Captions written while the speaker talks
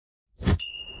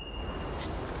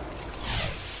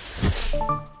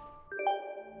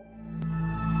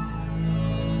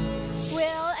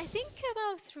Well, I think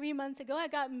about 3 months ago, I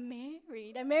got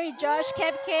married. I married Josh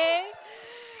Kepke.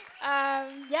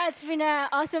 Yeah, it's been an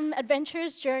awesome,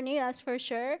 adventurous journey, that's for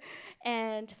sure,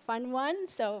 and fun one.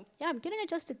 So yeah, I'm getting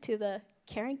adjusted to the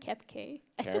Karen Kepke.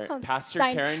 I still can't Pastor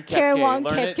sign Karen Karen Kepke. Wong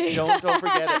Learn Kepke. it. Don't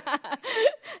forget it.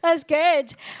 That's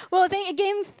good. Well,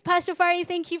 again, Pastor Fari,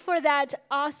 thank you for that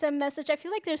awesome message. I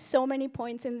feel like there's so many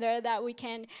points in there that we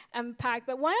can unpack.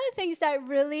 But one of the things that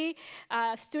really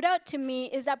stood out to me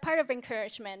is that part of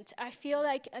encouragement. I feel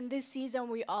like in this season,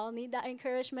 we all need that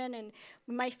encouragement, and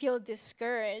we might feel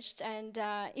discouraged. And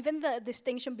even the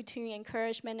distinction between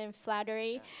encouragement and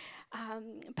flattery.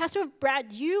 Pastor Brad,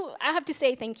 I have to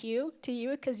say thank you to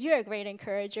you because you're a great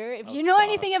encourager. If you know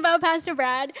anything about Pastor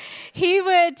Brad, he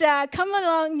would come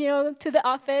along, to the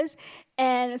office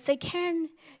and say, Karen,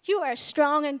 you are a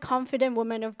strong and confident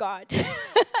woman of God.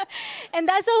 And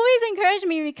that's always encouraged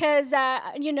me because,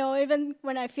 even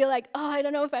when I feel like, I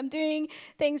don't know if I'm doing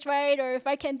things right or if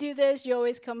I can do this, you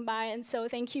always come by. And so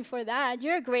thank you for that.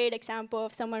 You're a great example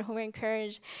of someone who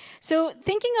encouraged. So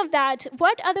thinking of that,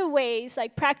 what other ways,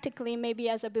 like practically, maybe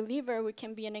as a believer, we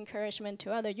can be an encouragement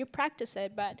to others? You practice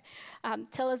it, but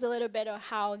tell us a little bit of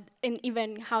how, and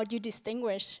even how do you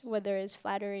distinguish whether it's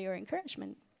flattery or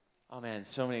encouragement? Oh man,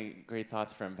 so many great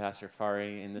thoughts from Pastor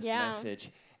Fari in this message.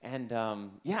 And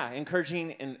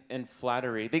encouraging and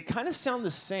flattery, they kind of sound the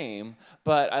same,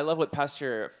 but I love what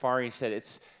Pastor Fari said.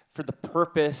 It's for the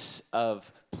purpose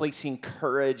of placing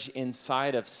courage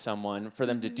inside of someone for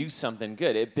them to do something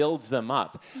good. It builds them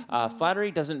up.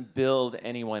 Flattery doesn't build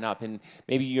anyone up. And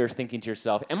maybe you're thinking to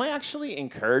yourself, am I actually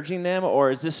encouraging them, or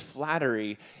is this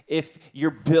flattery? If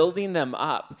you're building them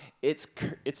up, it's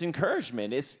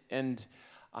encouragement.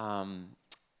 A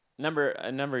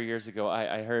number of years ago,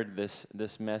 I heard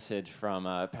this message from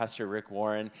Pastor Rick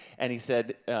Warren, and he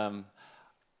said,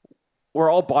 we're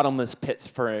all bottomless pits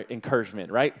for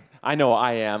encouragement, right? I know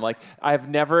I am. Like, I've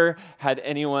never had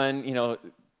anyone,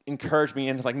 encourage me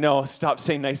and it's like, no, stop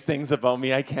saying nice things about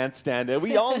me. I can't stand it.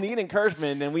 We all need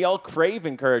encouragement, and we all crave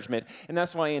encouragement. And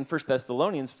that's why in 1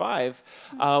 Thessalonians 5,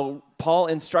 Paul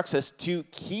instructs us to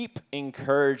keep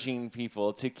encouraging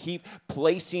people, to keep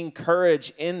placing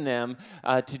courage in them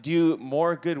to do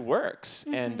more good works.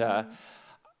 And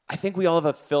I think we all have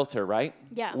a filter, right?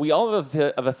 Yeah. We all have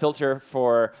a filter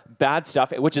for bad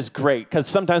stuff, which is great, because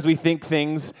sometimes we think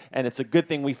things, and it's a good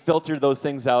thing we filter those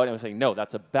things out, and we say, no,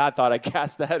 that's a bad thought. I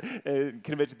cast that,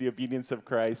 commit to the obedience of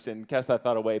Christ, and cast that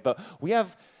thought away. But we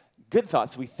have good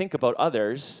thoughts we think about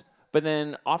others, but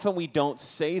then often we don't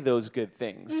say those good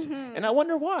things. And I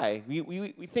wonder why.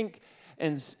 We think,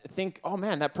 oh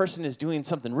man, that person is doing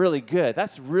something really good.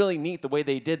 That's really neat the way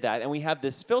they did that. And we have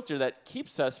this filter that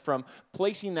keeps us from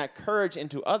placing that courage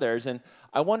into others. And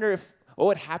I wonder what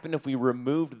would happen if we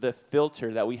removed the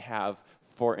filter that we have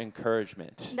for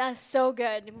encouragement. That's so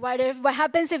good. What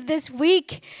happens if this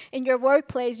week in your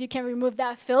workplace you can remove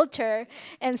that filter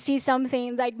and see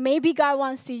something like maybe God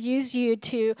wants to use you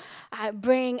to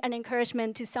bring an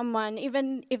encouragement to someone,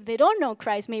 even if they don't know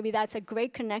Christ. Maybe that's a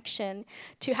great connection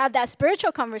to have that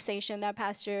spiritual conversation that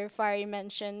Pastor Fari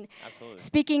mentioned. Absolutely.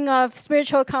 Speaking of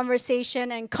spiritual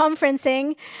conversation and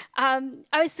conferencing, I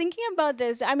was thinking about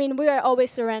this. I mean, we are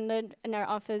always surrounded in our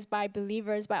office by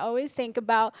believers, but I always think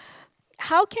about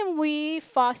how can we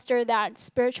foster that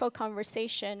spiritual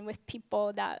conversation with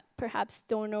people that perhaps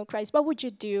don't know Christ? What would you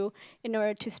do in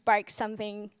order to spark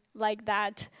something like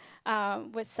that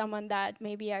with someone that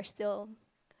maybe are still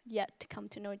yet to come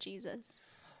to know Jesus?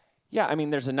 Yeah, I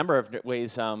mean, there's a number of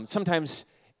ways. Sometimes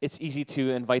it's easy to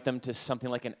invite them to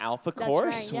something like an alpha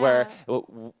course, where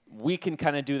we can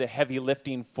kind of do the heavy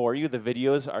lifting for you. The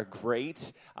videos are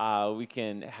great. We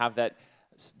can have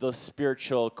those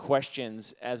spiritual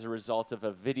questions as a result of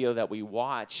a video that we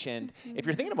watch. And if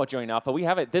you're thinking about joining Alpha, we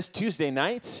have it this Tuesday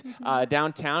night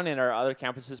downtown, and our other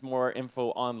campuses, more info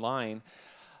online.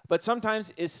 But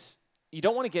sometimes you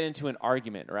don't want to get into an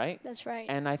argument, right? That's right.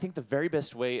 And I think the very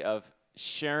best way of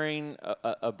sharing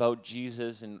about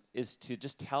Jesus is to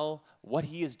just tell what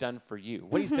he has done for you,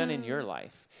 what he's done in your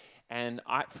life. And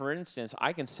for instance,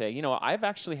 I can say, I've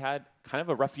actually had kind of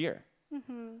a rough year.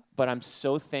 But I'm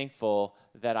so thankful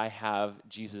that I have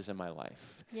Jesus in my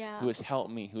life, who has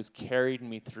helped me, who's carried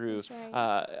me through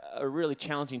a really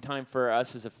challenging time for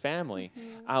us as a family.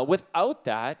 Without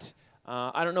that,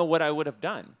 I don't know what I would have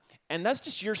done. And that's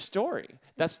just your story.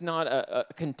 That's not a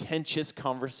contentious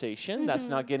conversation. That's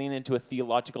not getting into a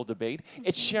theological debate.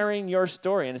 It's sharing your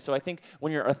story. And so I think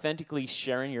when you're authentically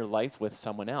sharing your life with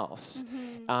someone else,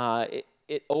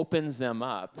 it opens them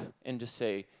up and just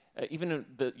say, even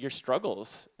your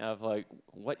struggles of like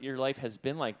what your life has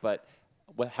been like, but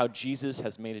how Jesus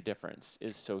has made a difference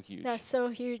is so huge. That's so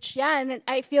huge. Yeah, and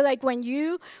I feel like when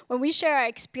we share our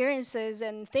experiences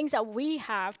and things that we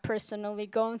have personally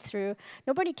gone through,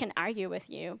 nobody can argue with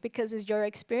you because it's your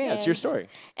experience. Yeah, it's your story.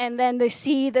 And then they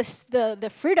see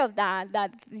the fruit of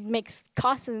that makes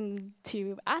cause them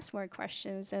to ask more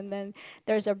questions, and then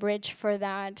there's a bridge for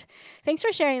that. Thanks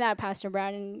for sharing that, Pastor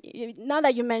Brad. And now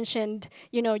that you mentioned,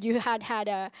 you had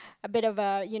a bit of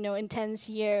a intense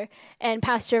year, and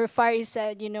Pastor Fari said,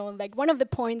 like one of the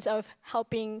points of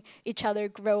helping each other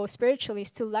grow spiritually is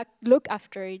to look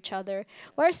after each other.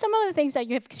 What are some of the things that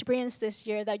you have experienced this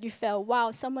year that you felt,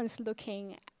 wow, someone's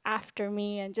looking after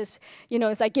me, and just,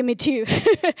 it's like, give me two.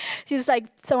 Just like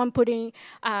someone putting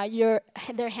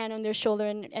their hand on their shoulder,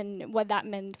 and what that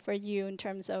meant for you in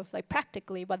terms of like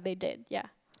practically what they did. Yeah.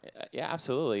 Yeah,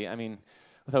 absolutely. I mean,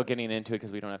 without getting into it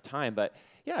because we don't have time, but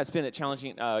yeah, it's been a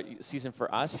challenging season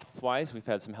for us health-wise. We've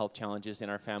had some health challenges in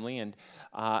our family, and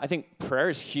I think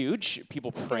prayer is huge.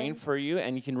 People praying for you,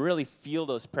 and you can really feel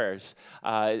those prayers.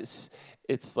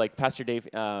 It's like Pastor Dave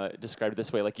described it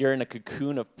this way, like you're in a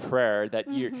cocoon of prayer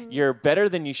that you're better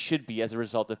than you should be as a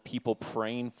result of people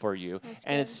praying for you.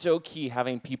 And it's so key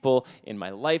having people in my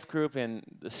life group and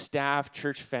the staff,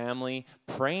 church family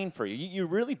praying for you. You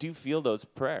really do feel those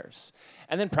prayers.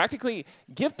 And then practically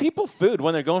give people food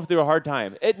when they're going through a hard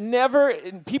time.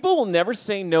 People will never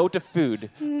say no to food.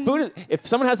 Food, if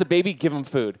someone has a baby, give them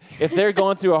food. If they're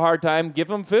going through a hard time, give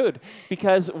them food.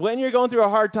 Because when you're going through a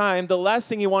hard time, the last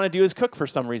thing you want to do is cook for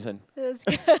some reason. That's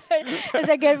good. It's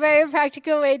a good, very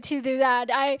practical way to do that.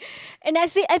 I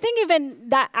think even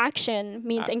that action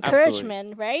means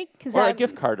encouragement, right? Or a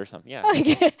gift card or something. Yeah.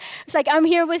 It's like, I'm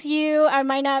here with you. I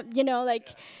might not,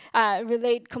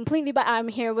 relate completely, but I'm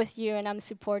here with you and I'm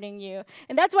supporting you.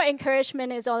 And that's what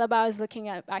encouragement is all about. Is looking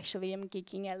at, actually, I'm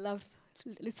geeking. I love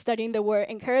studying the word.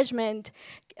 Encouragement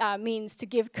means to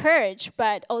give courage,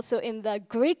 but also in the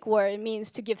Greek word, it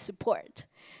means to give support.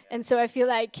 And so I feel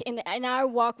like in our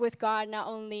walk with God, not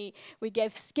only we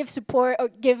give support or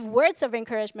give words of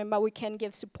encouragement, but we can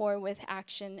give support with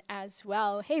action as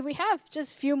well. Hey, we have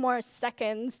just a few more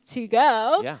seconds to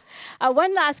go. Yeah.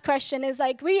 One last question is,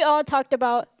 like, we all talked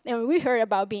about, and we heard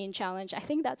about being challenged. I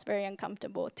think that's very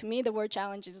uncomfortable. To me, the word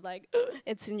challenge is like,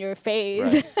 it's in your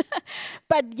face. Right.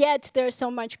 But yet there's so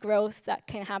much growth that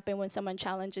can happen when someone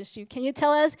challenges you. Can you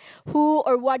tell us who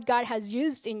or what God has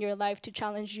used in your life to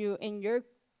challenge you in your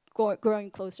growing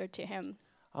closer to Him?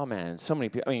 Oh man, so many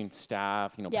people. I mean,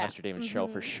 staff, Pastor Dave and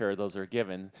Cheryl for sure. Those are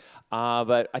given.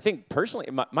 But I think personally,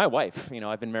 my wife.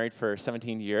 I've been married for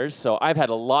 17 years, so I've had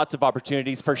lots of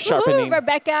opportunities for sharpening.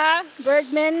 Rebecca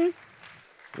Bergman.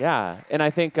 Yeah, and I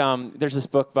think there's this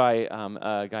book by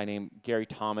a guy named Gary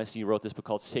Thomas. He wrote this book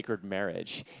called Sacred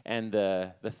Marriage, and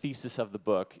the thesis of the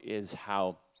book is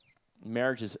how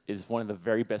marriage is one of the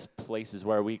very best places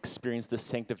where we experience the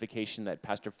sanctification that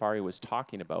Pastor Fari was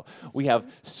talking about. We have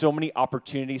so many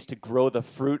opportunities to grow the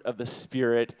fruit of the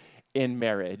Spirit in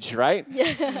marriage, right?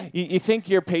 Yeah. You think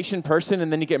you're a patient person,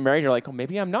 and then you get married, you're like, oh,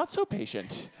 maybe I'm not so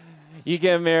patient. You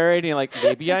get married, and you're like,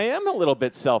 maybe I am a little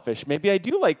bit selfish. Maybe I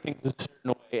do like things a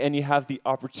certain way. And you have the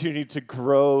opportunity to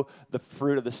grow the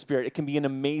fruit of the Spirit. It can be an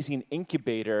amazing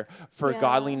incubator for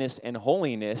godliness and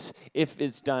holiness if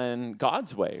it's done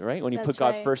God's way, right? When you put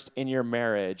God first in your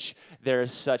marriage, there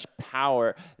is such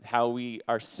power how we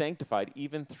are sanctified,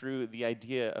 even through the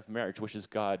idea of marriage, which is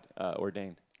God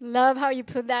ordained. Love how you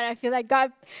put that. I feel like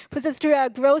God puts us through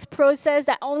a growth process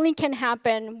that only can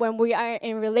happen when we are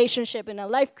in relationship, in a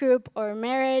life group or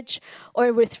marriage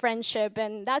or with friendship.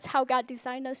 And that's how God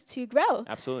designed us to grow.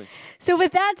 Absolutely. So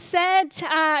with that said,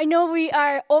 I know we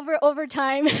are over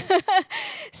time.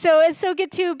 So it's so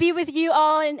good to be with you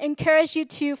all and encourage you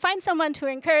to find someone to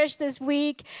encourage this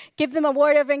week. Give them a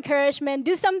word of encouragement.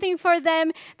 Do something for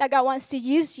them that God wants to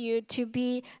use you to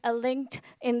be a link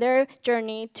in their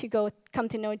journey to come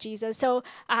to know Jesus. So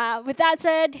with that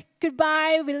said,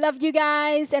 goodbye. We love you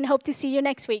guys and hope to see you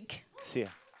next week. See ya.